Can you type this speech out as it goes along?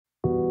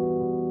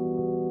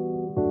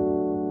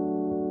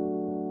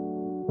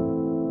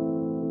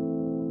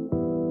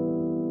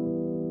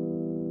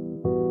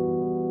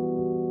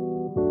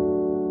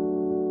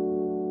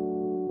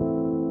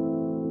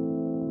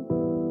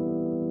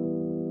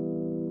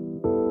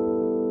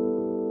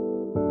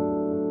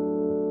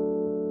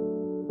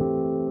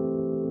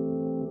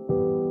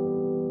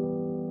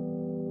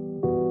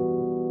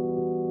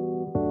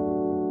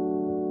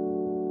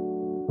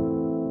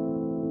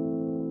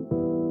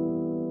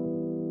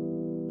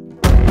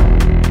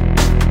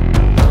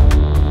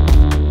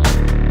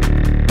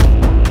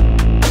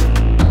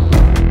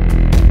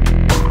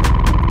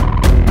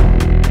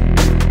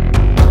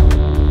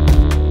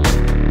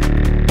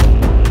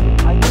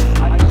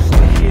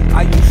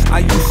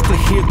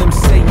them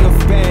say of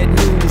bad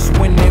news.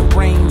 When it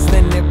rains,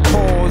 then it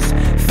pours.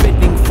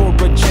 Fitting for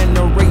a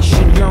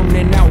generation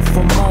yearning out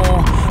for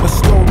more. A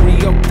story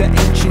of the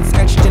ancients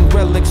etched in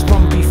relics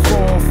from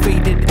before.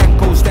 Faded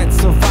echoes that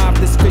survive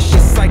this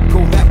vicious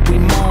cycle that we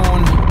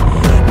mourn.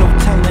 No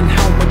telling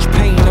how much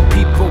pain a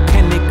people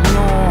can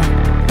ignore.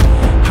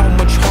 How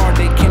much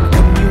heartache can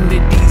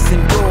communities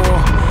endure.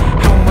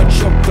 How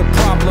much of the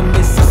problem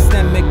is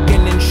systemic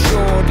and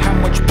insured. How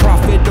much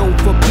profit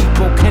over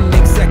people can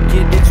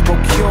executives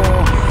procure.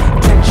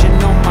 Tension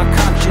on my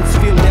conscience,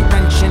 feel it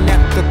wrenching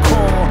at the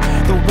core.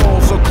 The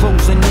walls are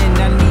closing in,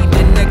 I need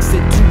an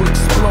exit to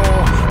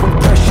explore. When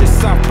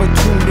precious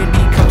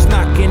opportunity comes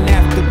knocking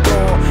at the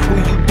door,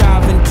 will you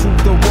dive into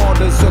the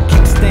waters or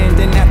keep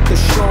standing at the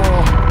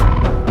shore?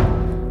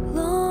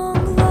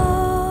 Long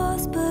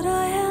lost, but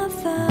I have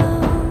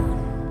found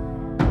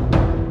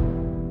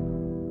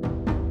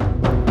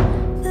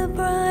the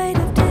bright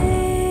of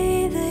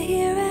day, the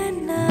here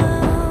and now.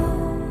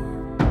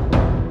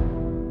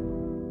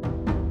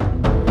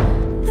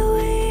 The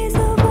ways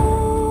of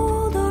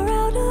old are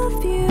out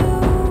of view.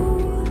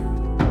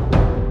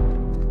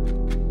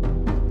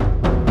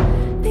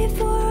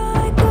 Before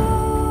I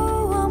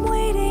go, I'm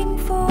waiting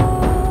for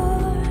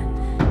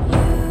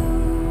you.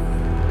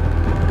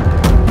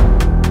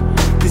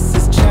 This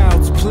is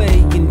child's play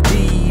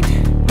indeed.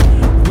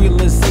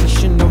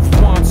 Realization of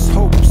wants,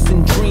 hopes,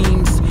 and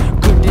dreams.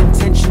 Good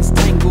intentions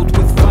tangled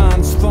with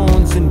vines,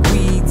 thorns, and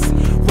weeds.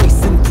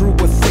 Racing through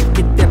a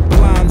thicket that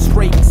blinds,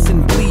 rakes,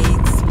 and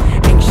bleeds.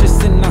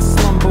 Anxious in our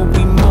slumber,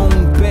 we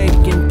moan, beg,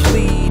 and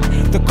plead.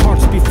 The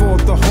cart's before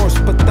the horse,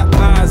 but the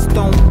eyes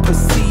don't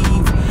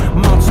perceive.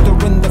 Monster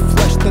in the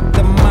flesh that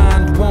the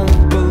mind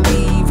won't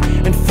believe.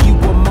 And few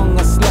among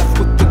us left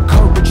with the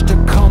courage to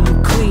come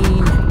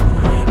clean.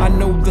 I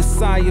know the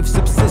sigh of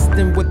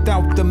subsisting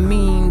without the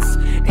means.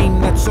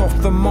 Aim that's off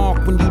the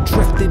mark when you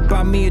drifted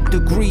by mere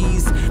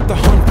degrees. The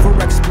hunt for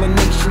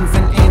explanations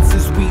and